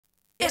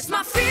It's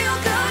my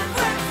feel-good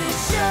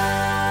breakfast show.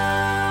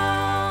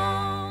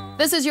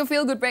 This is your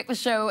feel-good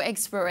breakfast show,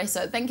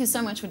 Expresso. Thank you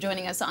so much for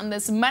joining us on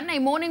this Monday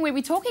morning where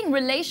we're talking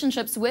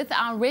relationships with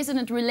our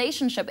resident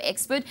relationship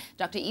expert.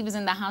 Dr. Eve is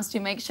in the house to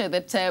make sure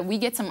that we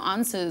get some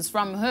answers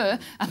from her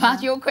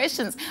about your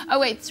questions.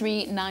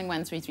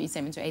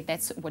 083-913-3728.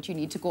 That's what you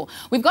need to call.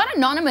 We've got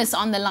Anonymous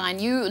on the line.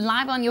 You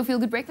live on your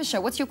feel-good breakfast show.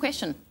 What's your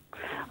question?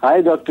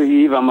 Hi, Dr.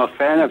 Eve. I'm a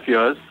fan of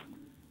yours.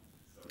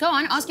 Go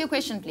on, ask your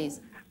question,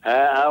 please.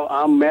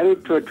 I'm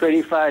married for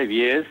 25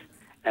 years,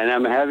 and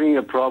I'm having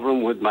a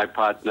problem with my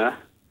partner.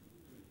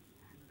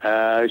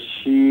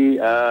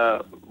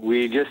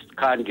 We just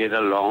can't get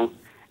along,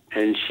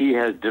 and she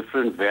has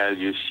different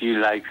values. She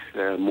likes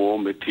more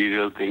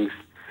material things,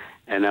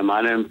 and I'm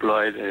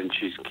unemployed, and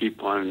she's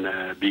keep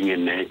on being a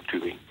nag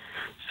to me.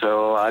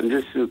 So I'm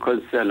just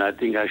concerned. I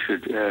think I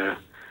should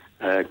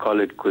call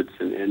it quits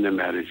and end the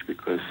marriage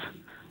because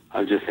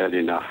I've just had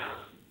enough.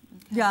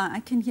 Yeah, I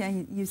can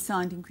hear you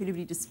sound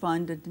incredibly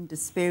despondent and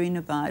despairing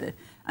about it.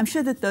 I'm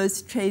sure that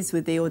those traits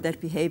were there or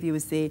that behavior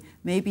was there.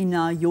 Maybe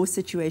now your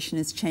situation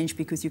has changed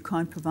because you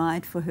can't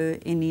provide for her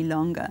any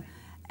longer.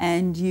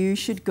 And you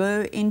should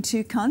go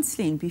into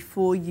counseling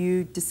before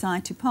you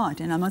decide to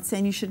part. And I'm not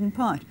saying you shouldn't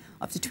part.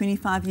 After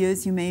 25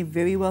 years, you may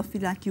very well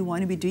feel like you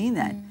want to be doing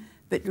that.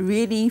 But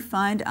really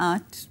find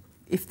out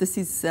if this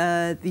is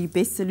the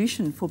best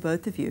solution for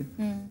both of you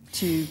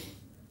to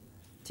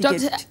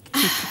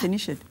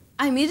finish it.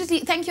 I immediately,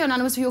 thank you,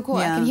 Anonymous, for your call.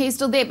 Yeah. I can hear you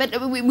still there. But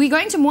we're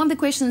going to more on the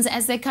questions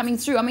as they're coming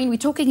through. I mean, we're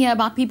talking here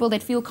about people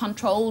that feel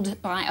controlled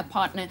by a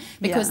partner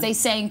because they're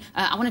saying,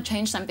 I want to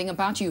change something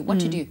about you. What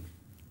to do?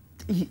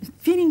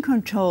 Feeling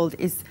controlled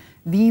is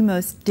the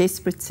most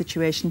desperate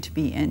situation to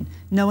be in.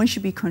 No one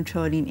should be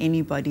controlling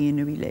anybody in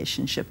a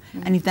relationship.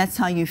 And if that's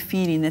how you're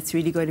feeling, that's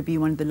really going to be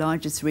one of the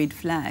largest red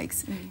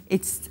flags.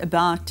 It's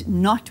about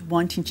not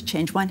wanting to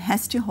change. One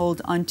has to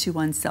hold on to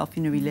oneself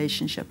in a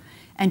relationship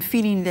and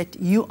feeling that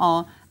you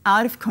are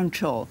out of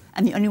control,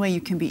 and the only way you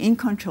can be in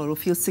control or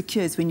feel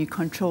secure is when you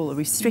control or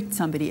restrict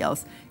somebody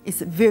else.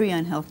 It's a very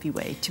unhealthy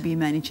way to be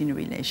managing a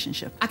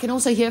relationship. I can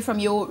also hear from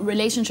your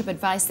relationship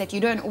advice that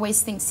you don't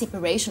always think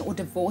separation or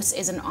divorce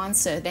is an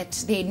answer,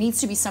 that there needs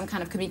to be some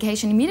kind of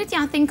communication. Immediately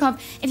I think of,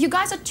 if you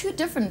guys are too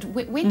different,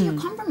 when do you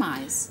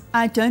compromise?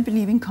 I don't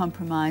believe in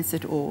compromise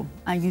at all.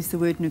 I use the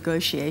word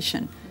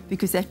negotiation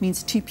because that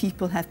means two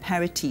people have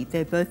parity.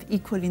 They're both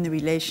equal in the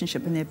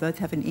relationship and they both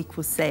have an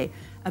equal say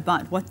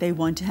about what they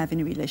want to have in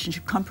a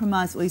relationship.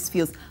 Compromise always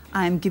feels,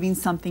 I'm giving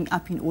something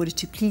up in order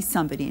to please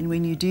somebody, and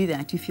when you do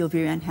that, you feel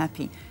very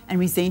unhappy, and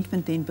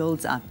resentment then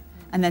builds up,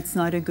 and that's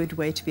not a good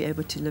way to be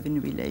able to live in a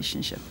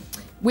relationship.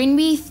 When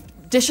we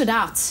dish it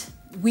out,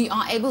 we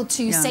are able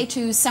to say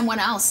to someone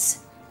else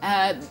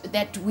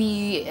that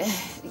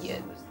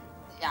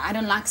I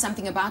don't like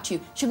something about you.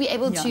 Should we be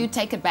able to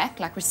take it back,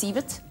 like receive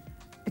it?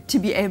 To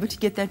be able to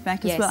get that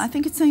back as well. I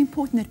think it's so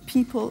important that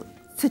people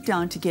sit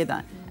down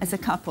together as a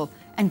couple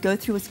and go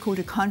through what's called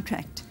a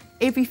contract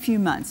every few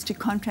months to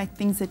contract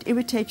things that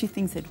irritate you,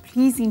 things that are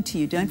pleasing to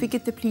you. Don't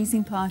forget the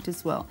pleasing part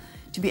as well.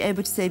 To be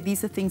able to say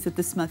these are things that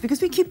this month,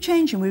 because we keep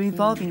changing, we're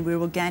evolving, we're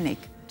organic.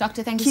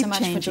 Doctor, thank you so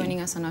much for joining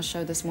us on our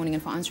show this morning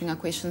and for answering our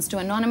questions. To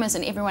Anonymous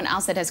and everyone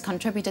else that has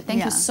contributed,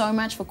 thank you so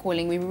much for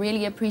calling. We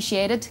really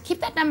appreciate it. Keep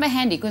that number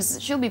handy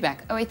because she'll be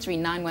back.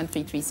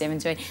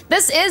 083-913-3728.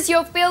 This is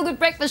your Feel Good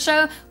Breakfast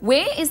Show.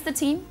 Where is the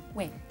team?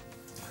 Where?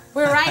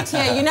 We're right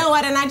here. You know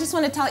what? And I just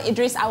want to tell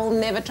Idris I will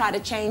never try to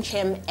change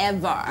him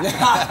ever.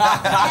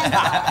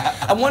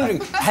 I'm wondering,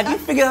 have you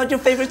figured out your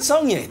favorite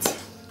song yet?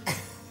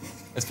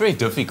 It's very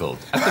difficult.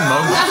 At the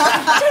moment...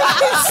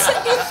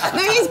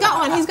 No, he's got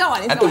one. He's got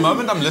one. At the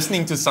moment, I'm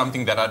listening to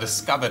something that I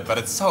discovered, but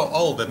it's so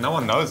old that no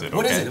one knows it.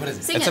 What is it? What is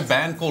it? It's a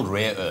band called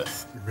Rare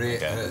Earth.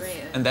 Rare Earth.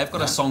 And they've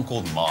got a song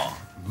called Ma.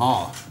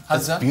 Ma.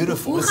 It's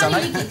beautiful. Hoe gaan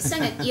jullie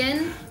sing it? 1,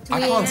 2, I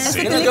can't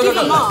sing.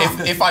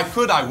 If I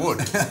could, I would.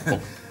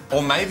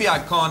 Or maybe I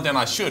can't and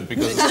I should,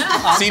 because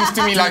it seems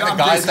to me like the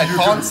guys that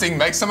can't sing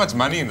make so much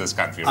money in this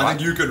country, right? I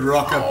think you could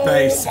rock a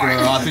bass, bro.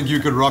 I think you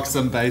could rock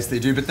some bass there,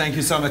 dude. But thank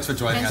you so much for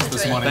joining us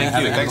this morning.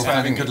 Thank you. Thanks for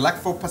having me. Good luck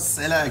for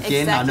Pasela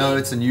again. I know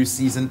it's a new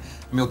season.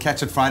 And we'll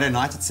catch it Friday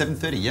night at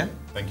 7:30, yeah?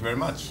 Thank you very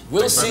much.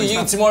 We'll see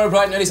you tomorrow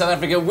bright and early, South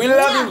Africa. We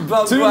love you.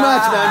 Bye-bye. Too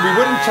much, man. We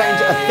wouldn't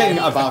change a thing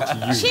about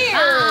you.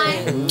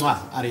 Cheers. Mwah.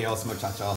 Adios, muchachos.